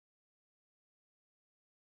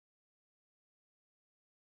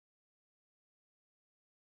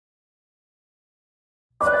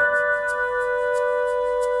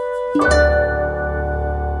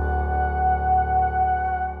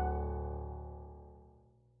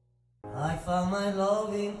found my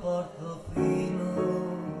love in Portofino,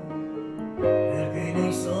 perché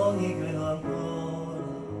nei sogni credo ancora,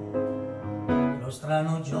 lo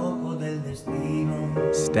strano gioco del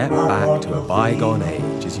destino. Step back to a bygone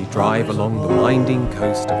age as you drive along the winding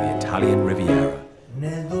coast of the Italian Riviera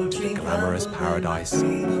to the glamorous paradise of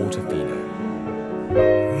Portofino.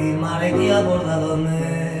 Il mare ti ha bordato a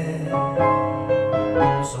me,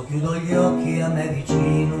 socchiudo gli occhi a me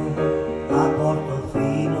vicino, a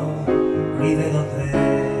Portofino rivedo te.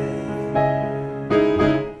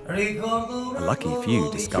 Ricordo A lucky few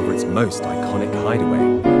discover its most iconic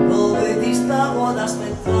hideaway. dove ti stavo ad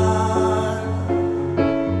aspettare,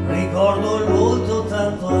 ricordo il volto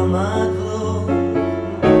tanto amato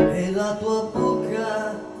e la tua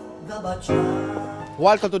bocca da baciare.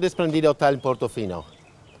 Welcome to the Splendido Hotel in Portofino.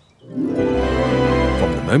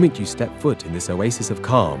 From the moment you step foot in this oasis of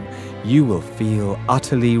calm, you will feel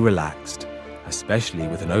utterly relaxed, especially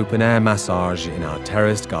with an open-air massage in our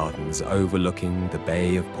terraced gardens overlooking the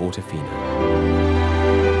Bay of Portofino.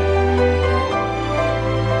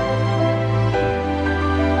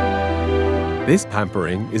 This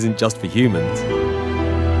pampering isn't just for humans.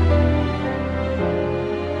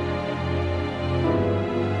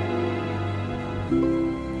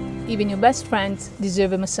 Even your best friends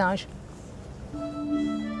deserve a massage.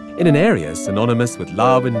 In an area synonymous with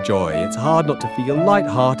love and joy, it's hard not to feel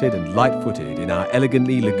light-hearted and light-footed in our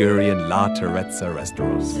elegantly Ligurian La Terrazza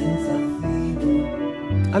restaurant.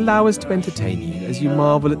 Allow us to entertain you as you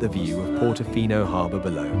marvel at the view of Portofino harbour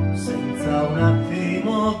below. Senza un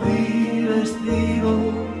attimo di respiro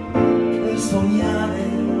per sognare,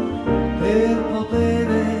 per poter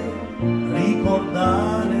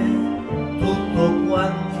ricordare tutto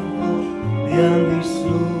quanto abbiamo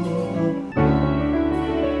vissuto.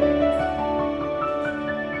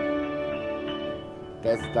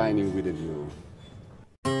 That's dining with a view.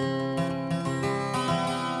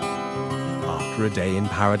 After a day in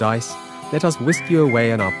paradise, let us whisk you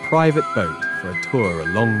away on our private boat for a tour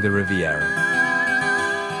along the Riviera.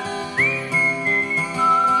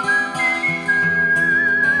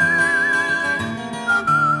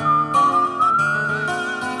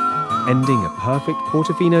 Ending a perfect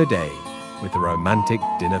Portofino day with a romantic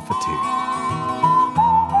dinner for two.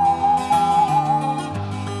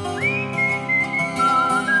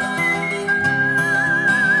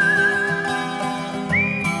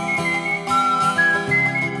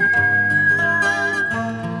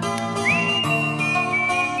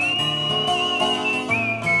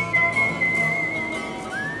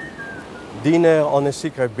 Dinner on a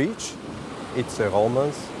secret beach, it's a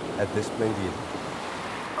romance at the Splendido.